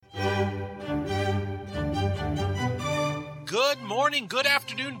Good morning, good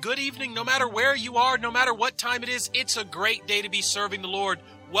afternoon, good evening, no matter where you are, no matter what time it is, it's a great day to be serving the Lord.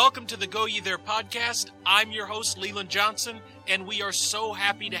 Welcome to the Go Ye There podcast. I'm your host, Leland Johnson, and we are so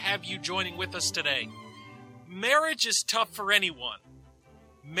happy to have you joining with us today. Marriage is tough for anyone.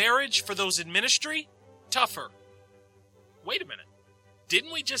 Marriage for those in ministry, tougher. Wait a minute.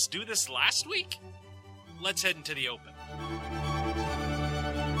 Didn't we just do this last week? Let's head into the open.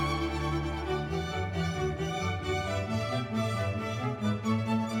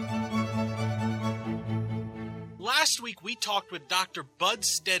 Last week, we talked with Dr. Bud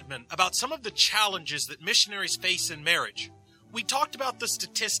Stedman about some of the challenges that missionaries face in marriage. We talked about the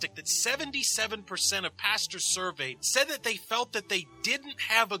statistic that 77% of pastors surveyed said that they felt that they didn't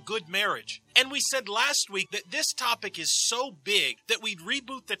have a good marriage. And we said last week that this topic is so big that we'd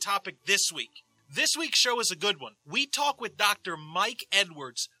reboot the topic this week. This week's show is a good one. We talk with Dr. Mike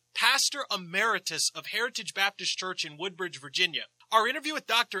Edwards, Pastor Emeritus of Heritage Baptist Church in Woodbridge, Virginia. Our interview with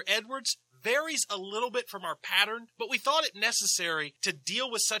Dr. Edwards varies a little bit from our pattern, but we thought it necessary to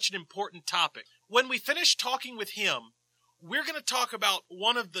deal with such an important topic. When we finish talking with him, we're going to talk about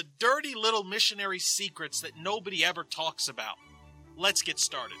one of the dirty little missionary secrets that nobody ever talks about. Let's get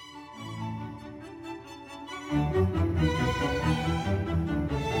started.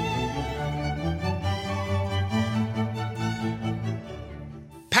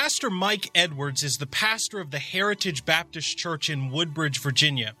 Pastor Mike Edwards is the pastor of the Heritage Baptist Church in Woodbridge,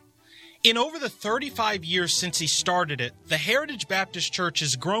 Virginia. In over the 35 years since he started it, the Heritage Baptist Church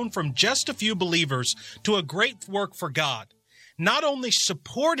has grown from just a few believers to a great work for God, not only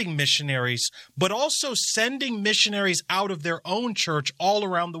supporting missionaries, but also sending missionaries out of their own church all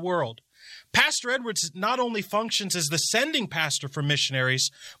around the world. Pastor Edwards not only functions as the sending pastor for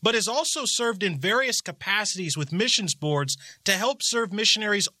missionaries, but has also served in various capacities with missions boards to help serve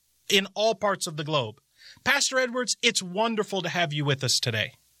missionaries in all parts of the globe. Pastor Edwards, it's wonderful to have you with us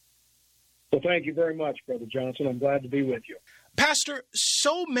today. Well, thank you very much, Brother Johnson. I'm glad to be with you. Pastor,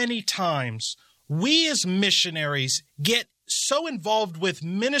 so many times we as missionaries get so involved with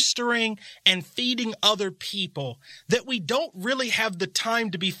ministering and feeding other people that we don't really have the time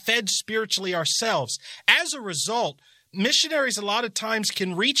to be fed spiritually ourselves. As a result, missionaries a lot of times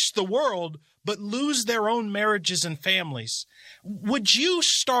can reach the world but lose their own marriages and families. Would you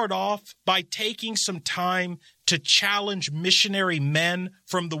start off by taking some time to challenge missionary men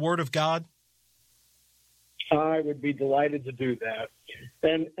from the Word of God? I would be delighted to do that.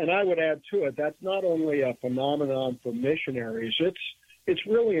 And I would add to it, that's not only a phenomenon for missionaries, it's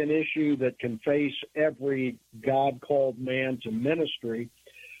really an issue that can face every God-called man to ministry.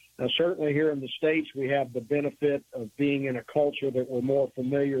 Now, certainly here in the States, we have the benefit of being in a culture that we're more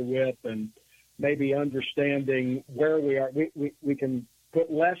familiar with and maybe understanding where we are. We can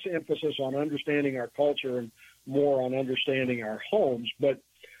put less emphasis on understanding our culture and more on understanding our homes, but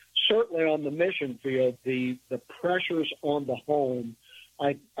certainly on the mission field, the pressures on the home,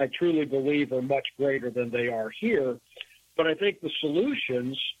 I truly believe, are much greater than they are here. But I think the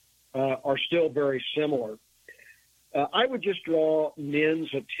solutions are still very similar. I would just draw men's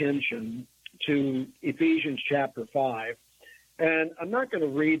attention to Ephesians chapter 5. And I'm not going to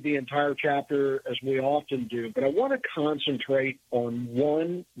read the entire chapter as we often do, but I want to concentrate on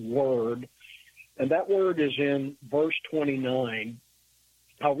one word, and that word is in verse 29.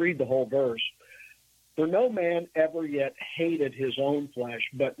 I'll read the whole verse. For no man ever yet hated his own flesh,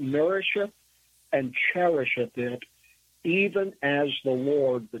 but nourisheth and cherisheth it, even as the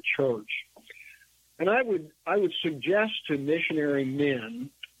Lord the church. And I would suggest to missionary men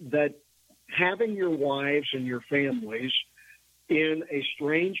that having your wives and your families in a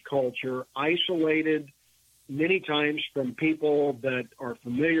strange culture, isolated many times from people that are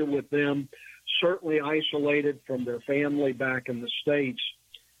familiar with them, certainly isolated from their family back in the States,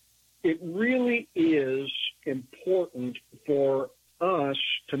 it really is important for us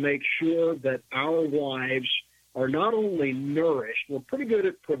to make sure that our wives are not only nourished, we're pretty good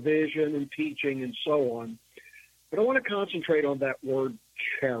at provision and teaching and so on, but I want to concentrate on that word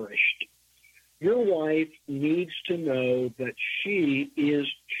cherished. Your wife needs to know that she is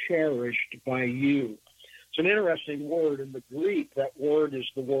cherished by you. It's an interesting word. In the Greek, that word is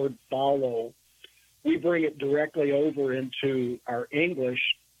the word phalo. We bring it directly over into our English,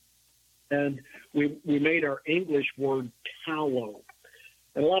 and we made our English word tallow.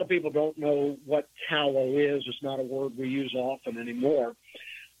 And a lot of people don't know what tallow is. It's not a word we use often anymore.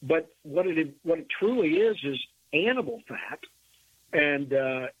 But what it truly is animal fat. And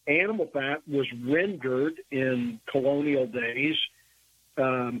animal fat was rendered in colonial days.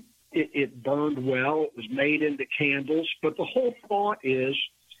 It burned well. It was made into candles. But the whole thought is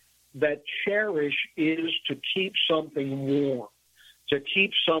that cherish is to keep something warm, to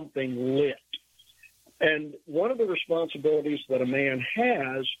keep something lit. And one of the responsibilities that a man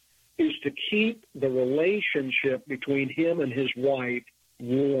has is to keep the relationship between him and his wife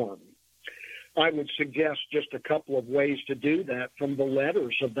warm. I would suggest just a couple of ways to do that from the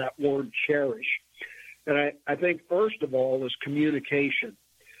letters of that word cherish. And I think, first of all, is communication,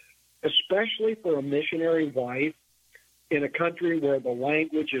 especially for a missionary wife in a country where the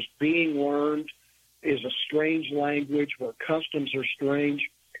language is being learned, is a strange language, where customs are strange.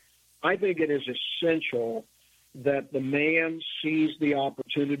 I think it is essential that the man sees the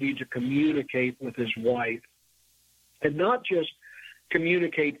opportunity to communicate with his wife, and not just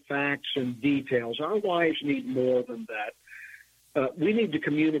communicate facts and details. Our wives need more than that. We need to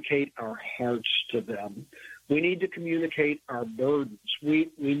communicate our hearts to them. We need to communicate our burdens.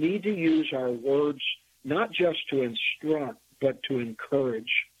 We need to use our words not just to instruct, but to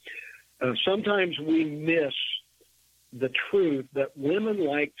encourage. Sometimes we miss the truth that women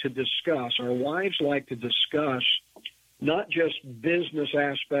like to discuss, our wives like to discuss, not just business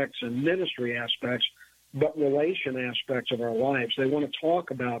aspects and ministry aspects, but relation aspects of our lives. They want to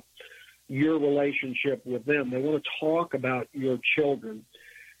talk about your relationship with them. They want to talk about your children.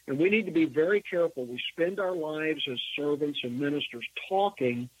 And we need to be very careful. We spend our lives as servants and ministers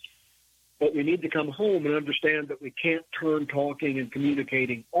talking, but we need to come home and understand that we can't turn talking and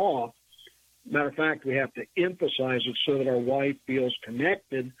communicating off. Matter of fact, we have to emphasize it so that our wife feels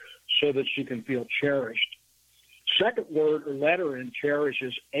connected, so that she can feel cherished. Second word or letter in cherish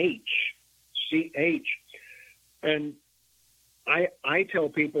is H, C-H. And I tell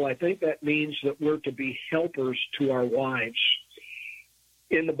people, I think that means that we're to be helpers to our wives.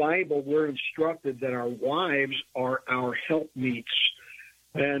 In the Bible, we're instructed that our wives are our helpmeets.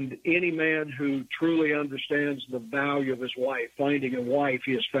 And any man who truly understands the value of his wife, finding a wife,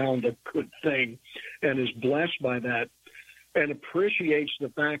 he has found a good thing and is blessed by that, and appreciates the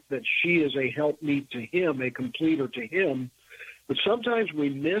fact that she is a helpmeet to him, a completer to him. But sometimes we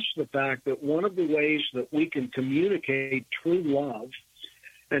miss the fact that one of the ways that we can communicate true love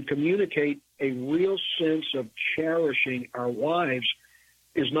and communicate a real sense of cherishing our wives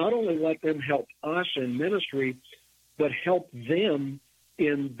is not only let them help us in ministry, but help them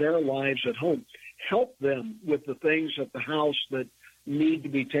in their lives at home. Help them with the things at the house that need to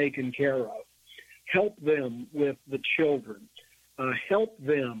be taken care of. Help them with the children. Help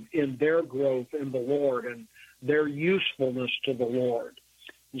them in their growth in the Lord and their usefulness to the Lord.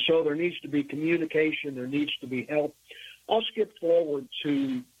 And so there needs to be communication. There needs to be help. I'll skip forward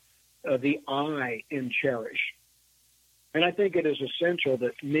to the I in cherish. And I think it is essential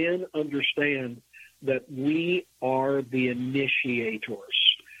that men understand that we are the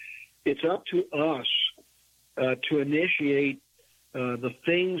initiators. It's up to us to initiate the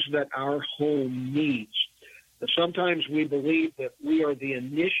things that our home needs. Sometimes we believe that we are the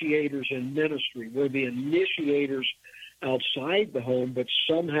initiators in ministry. We're the initiators outside the home, but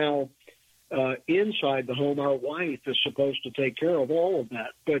somehow inside the home, our wife is supposed to take care of all of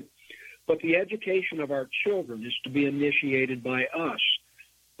that. But the education of our children is to be initiated by us.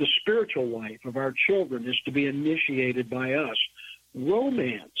 The spiritual life of our children is to be initiated by us.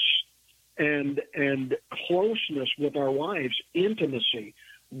 Romance and closeness with our wives, intimacy,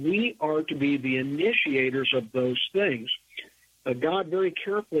 we are to be the initiators of those things. God very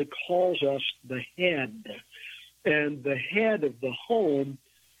carefully calls us the head. And the head of the home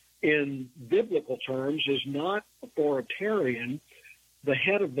in biblical terms is not authoritarian. The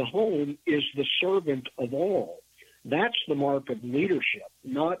head of the home is the servant of all. That's the mark of leadership,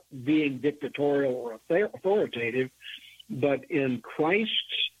 not being dictatorial or authoritative, but in Christ's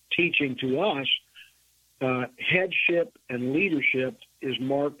teaching to us, headship and leadership is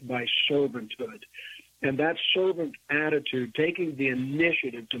marked by servanthood. And that servant attitude, taking the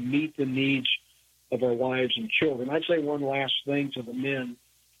initiative to meet the needs of our wives and children. I'd say one last thing to the men.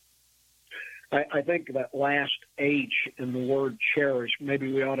 I think that last H in the word cherish,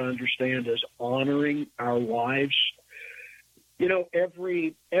 maybe we ought to understand as honoring our wives. You know,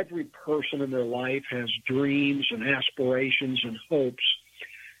 every person in their life has dreams and aspirations and hopes.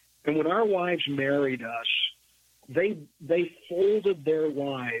 And when our wives married us, they folded their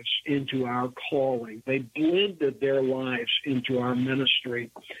lives into our calling. They blended their lives into our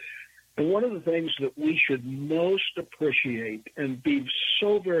ministry. And one of the things that we should most appreciate and be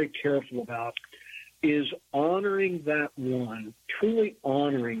so very careful about is honoring that one, truly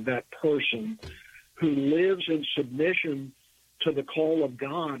honoring that person who lives in submission to the call of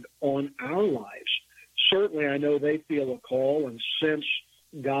God on our lives. Certainly, I know they feel a call and sense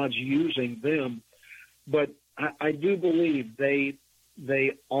God's using them, but I do believe they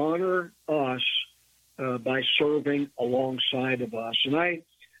they honor us by serving alongside of us. And I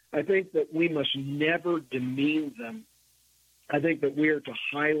think that we must never demean them. I think that we are to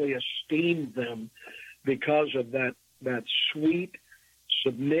highly esteem them because of that sweet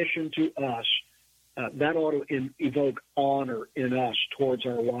submission to us. That ought to evoke honor in us towards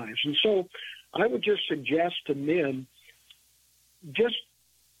our wives. And so I would just suggest to men, just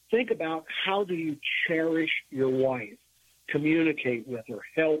think about how do you cherish your wife, communicate with her,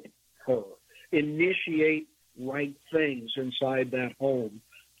 help her, initiate right things inside that home,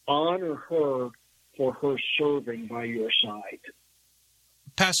 honor her for her serving by your side.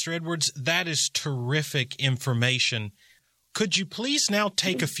 Pastor Edwards, that is terrific information. Could you please now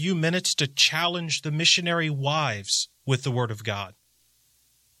take a few minutes to challenge the missionary wives with the Word of God?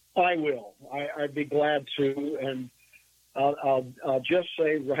 I will. I'd be glad to, and I'll just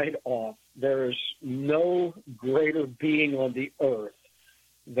say right off, there is no greater being on the earth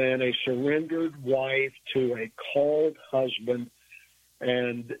than a surrendered wife to a called husband,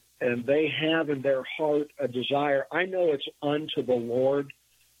 and they have in their heart a desire. I know it's unto the Lord,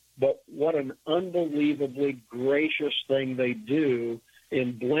 but what an unbelievably gracious thing they do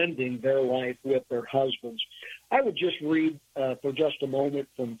in blending their life with their husbands. I would just read for just a moment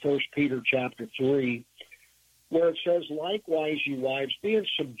from 1 Peter chapter 3, where it says, "Likewise, you wives, be in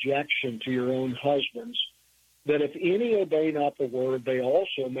subjection to your own husbands, that if any obey not the word, they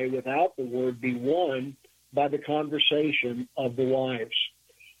also may without the word be won by the conversation of the wives,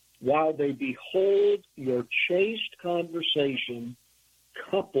 while they behold your chaste conversation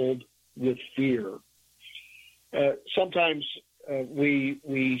coupled with fear." Sometimes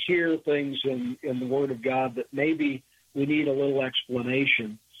we hear things in the Word of God that maybe we need a little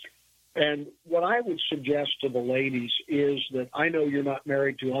explanation. And what I would suggest to the ladies is that I know you're not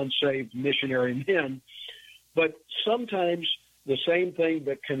married to unsaved missionary men, but sometimes the same thing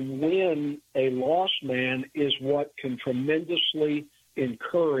that can win a lost man is what can tremendously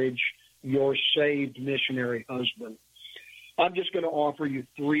encourage your saved missionary husband. I'm just going to offer you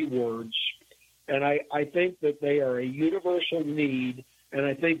 3 words, and I think that they are a universal need, and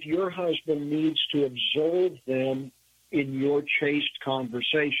I think your husband needs to observe them in your chaste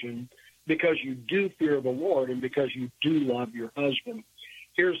conversation because you do fear the Lord and because you do love your husband.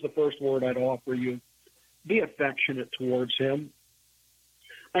 Here's the first word I'd offer you. Be affectionate towards him.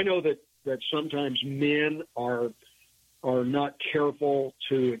 I know that sometimes men are not careful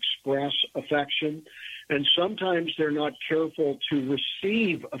to express affection, and sometimes they're not careful to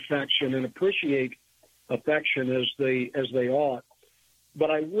receive affection and appreciate affection as they ought. But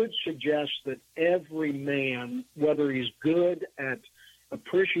I would suggest that every man, whether he's good at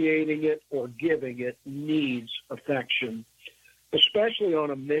appreciating it or giving it, needs affection, especially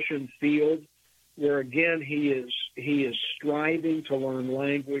on a mission field where, again, he is striving to learn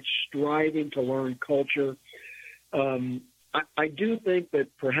language, striving to learn culture. I do think that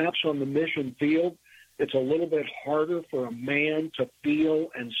perhaps on the mission field, it's a little bit harder for a man to feel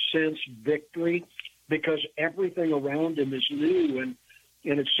and sense victory because everything around him is new, and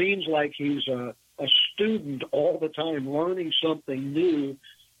it seems like he's a student all the time, learning something new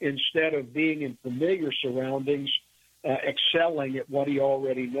instead of being in familiar surroundings, excelling at what he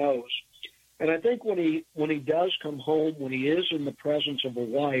already knows. And I think when he does come home, when he is in the presence of a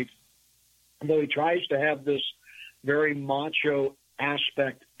wife, though he tries to have this very macho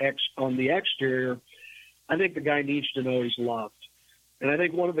aspect on the exterior, I think the guy needs to know he's loved. And I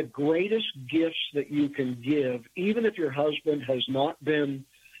think one of the greatest gifts that you can give, even if your husband has not been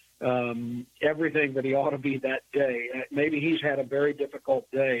everything that he ought to be that day, maybe he's had a very difficult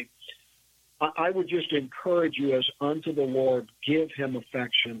day, I would just encourage you as unto the Lord, give him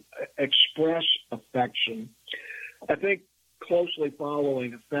affection, express affection. I think closely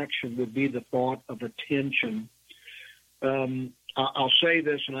following affection would be the thought of attention. I'll say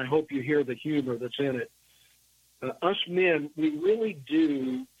this, and I hope you hear the humor that's in it. Us men, we really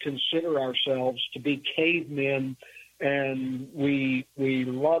do consider ourselves to be cavemen, and we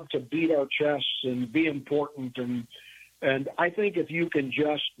love to beat our chests and be important. And I think if you can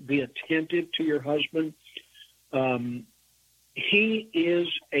just be attentive to your husband, he is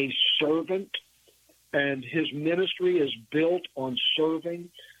a servant, and his ministry is built on serving.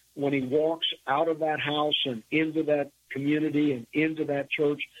 When he walks out of that house and into that community and into that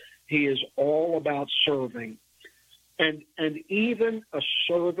church, he is all about serving. And even a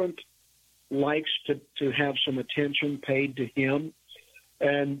servant likes to have some attention paid to him.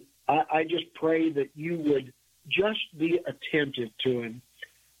 And I just pray that you would just be attentive to him.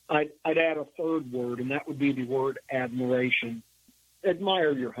 I'd add a 3rd word, and that would be the word admiration.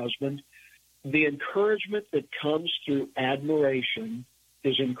 Admire your husband. The encouragement that comes through admiration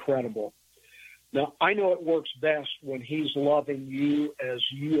is incredible. Now, I know it works best when he's loving you as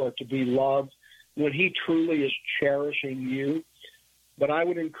you are to be loved, when he truly is cherishing you. But I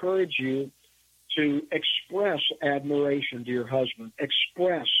would encourage you to express admiration to your husband.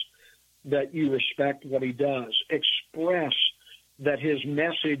 Express that you respect what he does. Express that his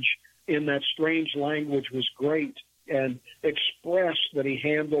message in that strange language was great, and express that he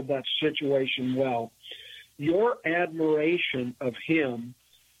handled that situation well. Your admiration of him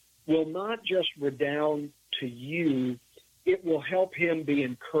will not just redound to you, it will help him be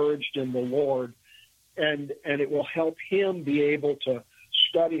encouraged in the Lord, and it will help him be able to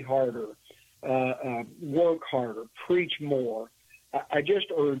study harder, work harder, preach more. I just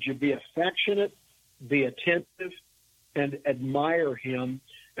urge you, be affectionate, be attentive, and admire him.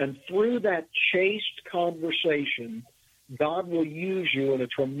 And through that chaste conversation, God will use you in a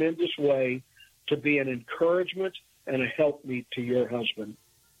tremendous way to be an encouragement and a helpmeet to your husband.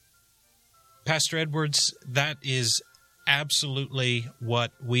 Pastor Edwards, that is absolutely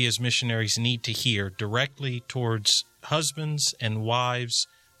what we as missionaries need to hear directly towards husbands and wives,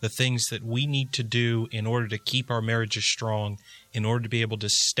 the things that we need to do in order to keep our marriages strong, in order to be able to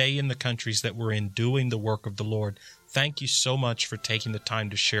stay in the countries that we're in doing the work of the Lord. Thank you so much for taking the time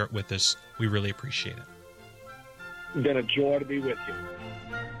to share it with us. We really appreciate it. It's been a joy to be with you.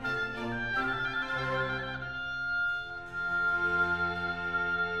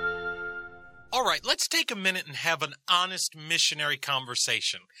 All right, let's take a minute and have an honest missionary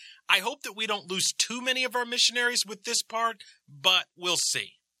conversation. I hope that we don't lose too many of our missionaries with this part, but we'll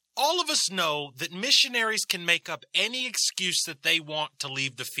see. All of us know that missionaries can make up any excuse that they want to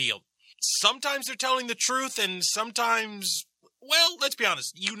leave the field. Sometimes they're telling the truth, and sometimes, well, let's be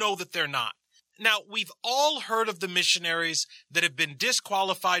honest, you know that they're not. Now, we've all heard of the missionaries that have been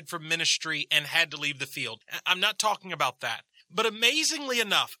disqualified from ministry and had to leave the field. I'm not talking about that. But amazingly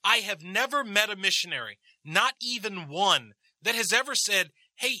enough, I have never met a missionary, not even one, that has ever said,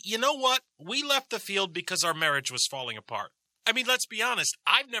 hey, you know what? We left the field because our marriage was falling apart. I mean, let's be honest.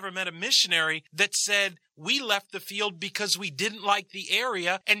 I've never met a missionary that said we left the field because we didn't like the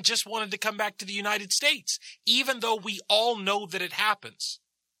area and just wanted to come back to the United States, even though we all know that it happens.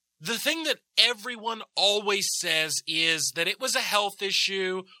 The thing that everyone always says is that it was a health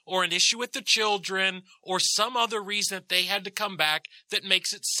issue or an issue with the children or some other reason that they had to come back that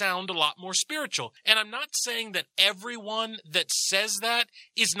makes it sound a lot more spiritual. And I'm not saying that everyone that says that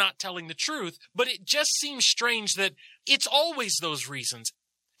is not telling the truth, but it just seems strange that it's always those reasons.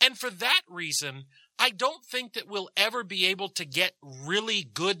 And for that reason, I don't think that we'll ever be able to get really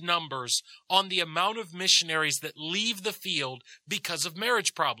good numbers on the amount of missionaries that leave the field because of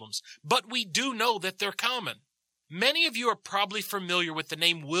marriage problems. But we do know that they're common. Many of you are probably familiar with the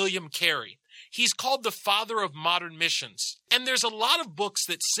name William Carey. He's called the father of modern missions. And there's a lot of books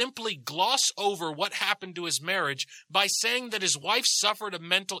that simply gloss over what happened to his marriage by saying that his wife suffered a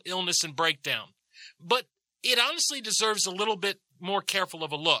mental illness and breakdown. But it honestly deserves a little bit more careful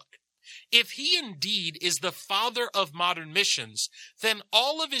of a look. If he indeed is the father of modern missions, then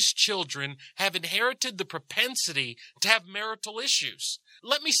all of his children have inherited the propensity to have marital issues.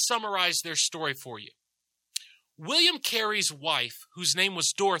 Let me summarize their story for you. William Carey's wife, whose name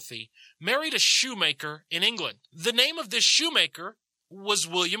was Dorothy, married a shoemaker in England. The name of this shoemaker was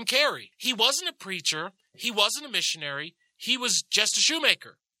William Carey. He wasn't a preacher. He wasn't a missionary. He was just a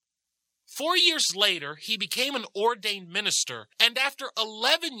shoemaker. 4 years later, he became an ordained minister, and after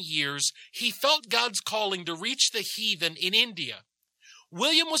 11 years, he felt God's calling to reach the heathen in India.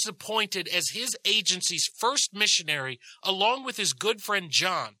 William was appointed as his agency's first missionary, along with his good friend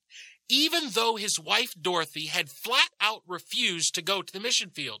John, even though his wife Dorothy had flat out refused to go to the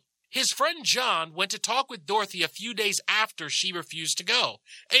mission field. His friend John went to talk with Dorothy a few days after she refused to go,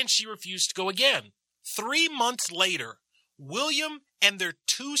 and she refused to go again. 3 months later, William and their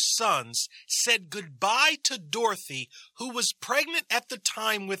 2 sons said goodbye to Dorothy, who was pregnant at the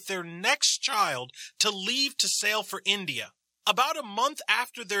time with their next child, to leave to sail for India. About a month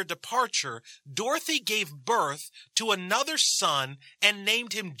after their departure, Dorothy gave birth to another son and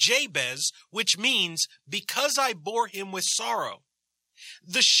named him Jabez, which means, because I bore him with sorrow.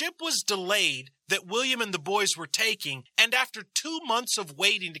 The ship was delayed that William and the boys were taking, and after 2 months of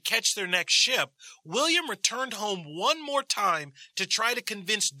waiting to catch their next ship, William returned home one more time to try to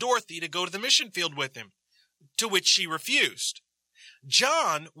convince Dorothy to go to the mission field with him, to which she refused.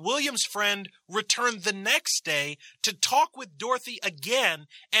 John, William's friend, returned the next day to talk with Dorothy again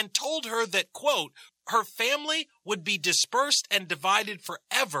and told her that, quote, her family would be dispersed and divided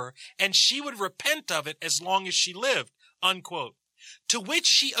forever, and she would repent of it as long as she lived, unquote. To which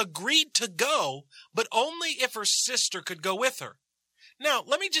she agreed to go, but only if her sister could go with her. Now,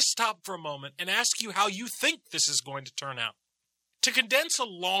 let me just stop for a moment and ask you how you think this is going to turn out. To condense a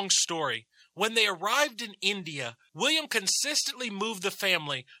long story, when they arrived in India, William consistently moved the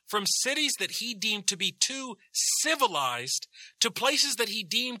family from cities that he deemed to be too civilized to places that he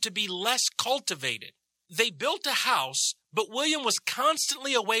deemed to be less cultivated. They built a house, but William was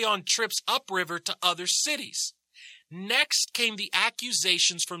constantly away on trips upriver to other cities. Next came the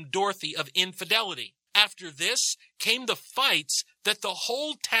accusations from Dorothy of infidelity. After this came the fights that the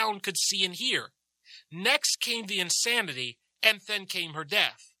whole town could see and hear. Next came the insanity, and then came her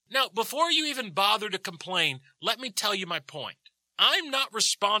death. Now, before you even bother to complain, let me tell you my point. I'm not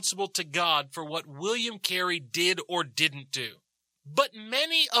responsible to God for what William Carey did or didn't do. But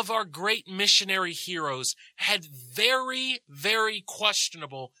many of our great missionary heroes had very, very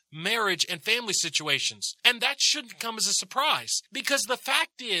questionable marriage and family situations. And that shouldn't come as a surprise, because the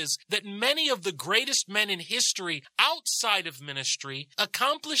fact is that many of the greatest men in history outside of ministry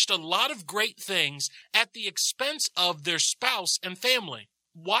accomplished a lot of great things at the expense of their spouse and family.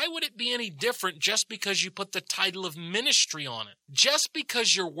 Why would it be any different just because you put the title of ministry on it? Just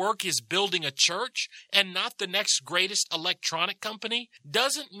because your work is building a church and not the next greatest electronic company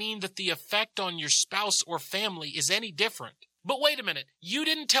doesn't mean that the effect on your spouse or family is any different. But wait a minute, you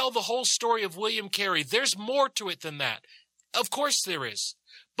didn't tell the whole story of William Carey. There's more to it than that. Of course there is.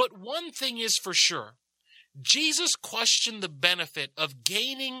 But one thing is for sure. Jesus questioned the benefit of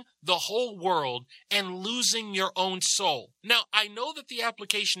gaining the whole world and losing your own soul. Now, I know that the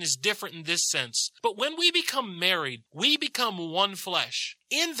application is different in this sense, but when we become married, we become one flesh.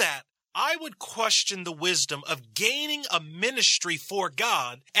 In that, I would question the wisdom of gaining a ministry for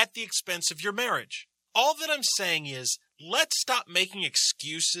God at the expense of your marriage. All that I'm saying is, let's stop making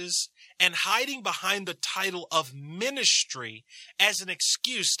excuses and hiding behind the title of ministry as an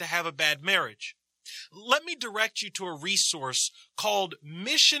excuse to have a bad marriage. Let me direct you to a resource called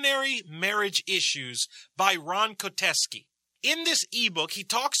Missionary Marriage Issues by Ron Koteski. In this ebook, he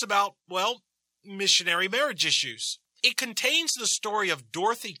talks about, missionary marriage issues. It contains the story of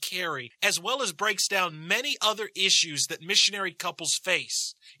Dorothy Carey, as well as breaks down many other issues that missionary couples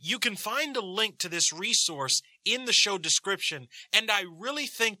face. You can find a link to this resource in the show description, and I really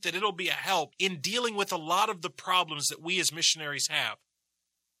think that it'll be a help in dealing with a lot of the problems that we as missionaries have.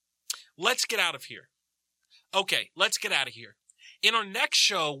 Let's get out of here. Okay, let's get out of here. In our next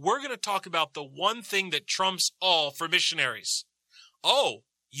show, we're going to talk about the one thing that trumps all for missionaries. Oh,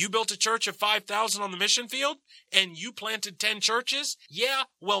 you built a church of 5,000 on the mission field and you planted 10 churches? Yeah,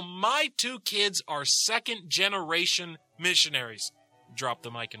 well, my 2 kids are second-generation missionaries. Drop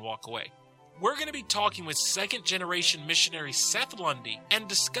the mic and walk away. We're going to be talking with second-generation missionary Seth Lundy and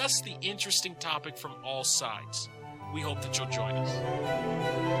discuss the interesting topic from all sides. We hope that you'll join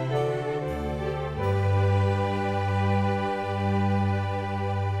us.